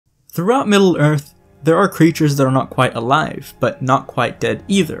Throughout Middle-earth, there are creatures that are not quite alive, but not quite dead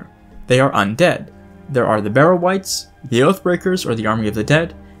either. They are undead. There are the Barrow-wights, the Oathbreakers or the Army of the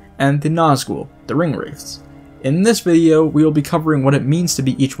Dead, and the Nazgul, the Ring-wraiths. In this video, we will be covering what it means to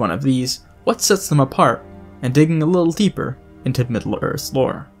be each one of these, what sets them apart, and digging a little deeper into Middle-earth's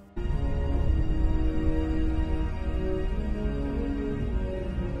lore.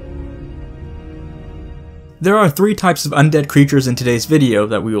 There are three types of undead creatures in today's video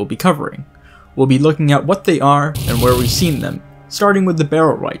that we will be covering. We'll be looking at what they are and where we've seen them, starting with the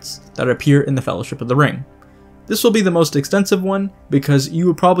Barrow-wights that appear in the Fellowship of the Ring. This will be the most extensive one because you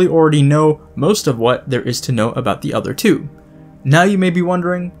will probably already know most of what there is to know about the other two. Now you may be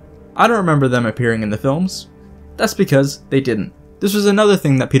wondering, I don't remember them appearing in the films. That's because they didn't. This was another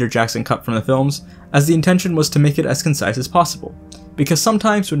thing that Peter Jackson cut from the films, as the intention was to make it as concise as possible. Because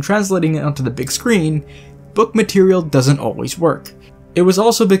sometimes when translating it onto the big screen, book material doesn't always work. It was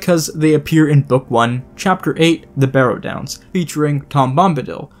also because they appear in Book 1, Chapter 8, The Barrow-downs, featuring Tom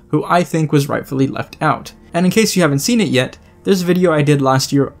Bombadil, who I think was rightfully left out. And in case you haven't seen it yet, there's a video I did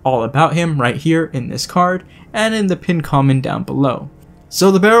last year all about him right here in this card, and in the pinned comment down below.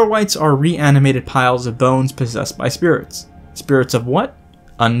 So the Barrow-wights are reanimated piles of bones possessed by spirits. Spirits of what?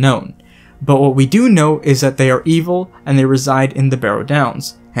 Unknown. But what we do know is that they are evil and they reside in the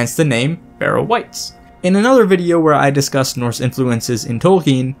Barrow-downs, hence the name Barrow-wights. In another video where I discussed Norse influences in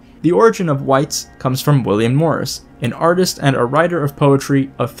Tolkien, the origin of wights comes from William Morris, an artist and a writer of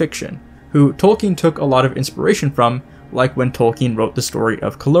poetry of fiction, who Tolkien took a lot of inspiration from, like when Tolkien wrote the story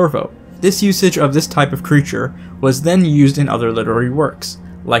of Cullervo. This usage of this type of creature was then used in other literary works,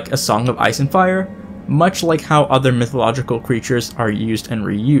 like A Song of Ice and Fire, much like how other mythological creatures are used and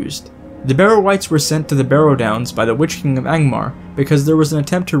reused. The Barrow-wights were sent to the Barrow-downs by the Witch King of Angmar because there was an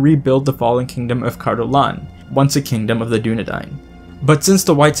attempt to rebuild the fallen kingdom of Cardolan, once a kingdom of the Dunedain. But since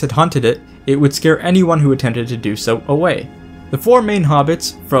the wights had haunted it, it would scare anyone who attempted to do so away. The four main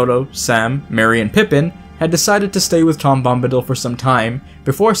hobbits, Frodo, Sam, Merry, and Pippin, had decided to stay with Tom Bombadil for some time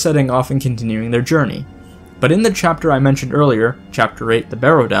before setting off and continuing their journey. But in the chapter I mentioned earlier, Chapter 8, The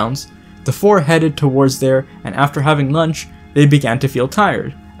Barrow-downs, the four headed towards there, and after having lunch, they began to feel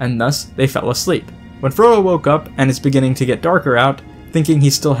tired, and thus they fell asleep. When Frodo woke up and it's beginning to get darker out, thinking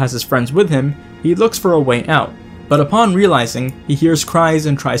he still has his friends with him, he looks for a way out. But upon realizing, he hears cries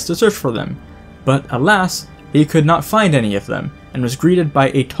and tries to search for them. But alas, he could not find any of them, and was greeted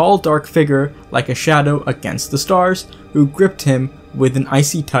by a tall dark figure like a shadow against the stars, who gripped him with an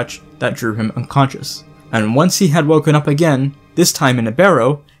icy touch that drew him unconscious. And once he had woken up again, this time in a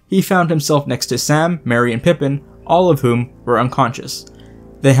barrow, he found himself next to Sam, Merry, and Pippin, all of whom were unconscious.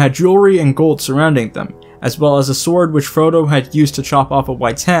 They had jewelry and gold surrounding them, as well as a sword which Frodo had used to chop off a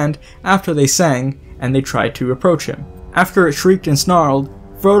wight's hand after they sang and they tried to approach him. After it shrieked and snarled,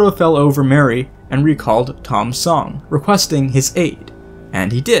 Frodo fell over Merry and recalled Tom's song, requesting his aid.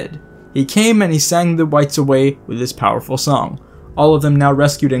 And he did. He came and he sang the wights away with his powerful song. All of them now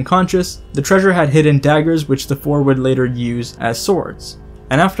rescued and conscious, the treasure had hidden daggers which the four would later use as swords.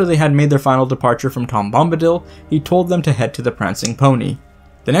 And after they had made their final departure from Tom Bombadil, he told them to head to the Prancing Pony.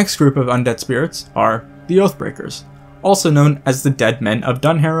 The next group of undead spirits are the Oathbreakers, also known as the Dead Men of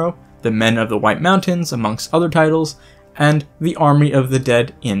Dunharrow, the Men of the White Mountains amongst other titles, and the Army of the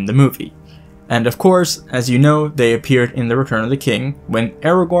Dead in the movie. And of course, as you know, they appeared in The Return of the King, when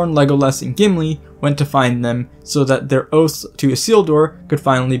Aragorn, Legolas, and Gimli went to find them so that their oaths to Isildur could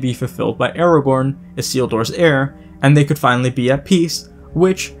finally be fulfilled by Aragorn, Isildur's heir, and they could finally be at peace,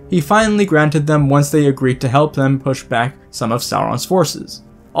 which he finally granted them once they agreed to help them push back some of Sauron's forces.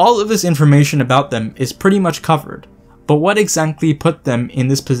 All of this information about them is pretty much covered, but what exactly put them in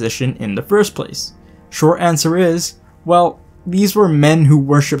this position in the first place? Short answer is, well, these were men who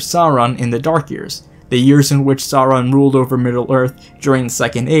worshipped Sauron in the Dark Years, the years in which Sauron ruled over Middle-earth during the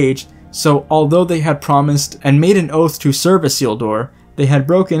Second Age, so although they had promised and made an oath to serve Isildur, they had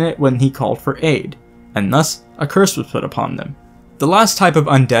broken it when he called for aid, and thus a curse was put upon them. The last type of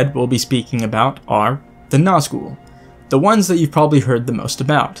undead we'll be speaking about are the Nazgul, the ones that you've probably heard the most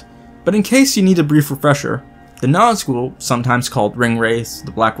about. But in case you need a brief refresher, the Nazgul, sometimes called Ring-wraiths,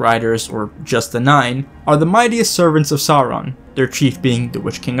 the Black Riders, or just the Nine, are the mightiest servants of Sauron, their chief being the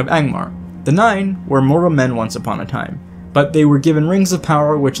Witch King of Angmar. The Nine were mortal men once upon a time, but they were given rings of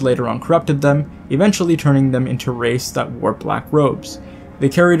power which later on corrupted them, eventually turning them into wraiths that wore black robes. They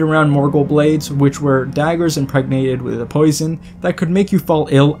carried around Morgul blades, which were daggers impregnated with a poison that could make you fall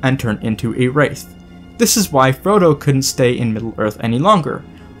ill and turn into a wraith. This is why Frodo couldn't stay in Middle-earth any longer.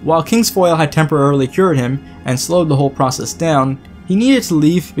 While Kingsfoil had temporarily cured him and slowed the whole process down, he needed to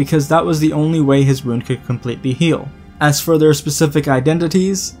leave because that was the only way his wound could completely heal. As for their specific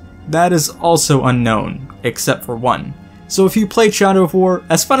identities, that is also unknown, except for one. So if you played Shadow of War,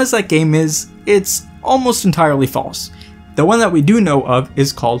 as fun as that game is, it's almost entirely false. The one that we do know of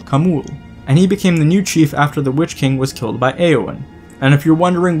is called Khamûl, and he became the new chief after the Witch King was killed by Éowyn. And if you're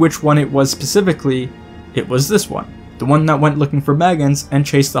wondering which one it was specifically, it was this one. The one that went looking for Baggins and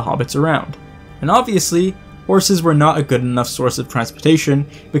chased the hobbits around. And obviously, horses were not a good enough source of transportation,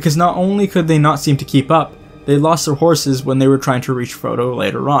 because not only could they not seem to keep up, they lost their horses when they were trying to reach Frodo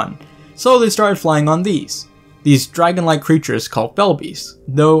later on. So they started flying on these dragon-like creatures called Felbeasts,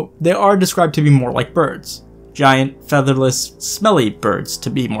 though they are described to be more like birds. Giant, featherless, smelly birds to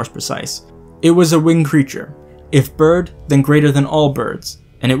be more precise. It was a winged creature. If bird, then greater than all birds,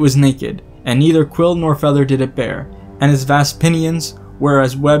 and it was naked, and neither quill nor feather did it bear, and its vast pinions were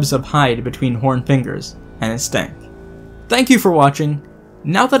as webs of hide between horn fingers, and it stank. Thank you for watching.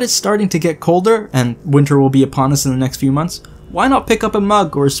 Now that it's starting to get colder, and winter will be upon us in the next few months, why not pick up a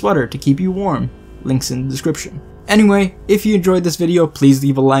mug or a sweater to keep you warm? Links in the description. Anyway, if you enjoyed this video, please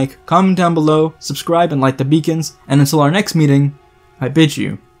leave a like, comment down below, subscribe and light the beacons, and until our next meeting, I bid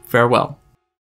you farewell.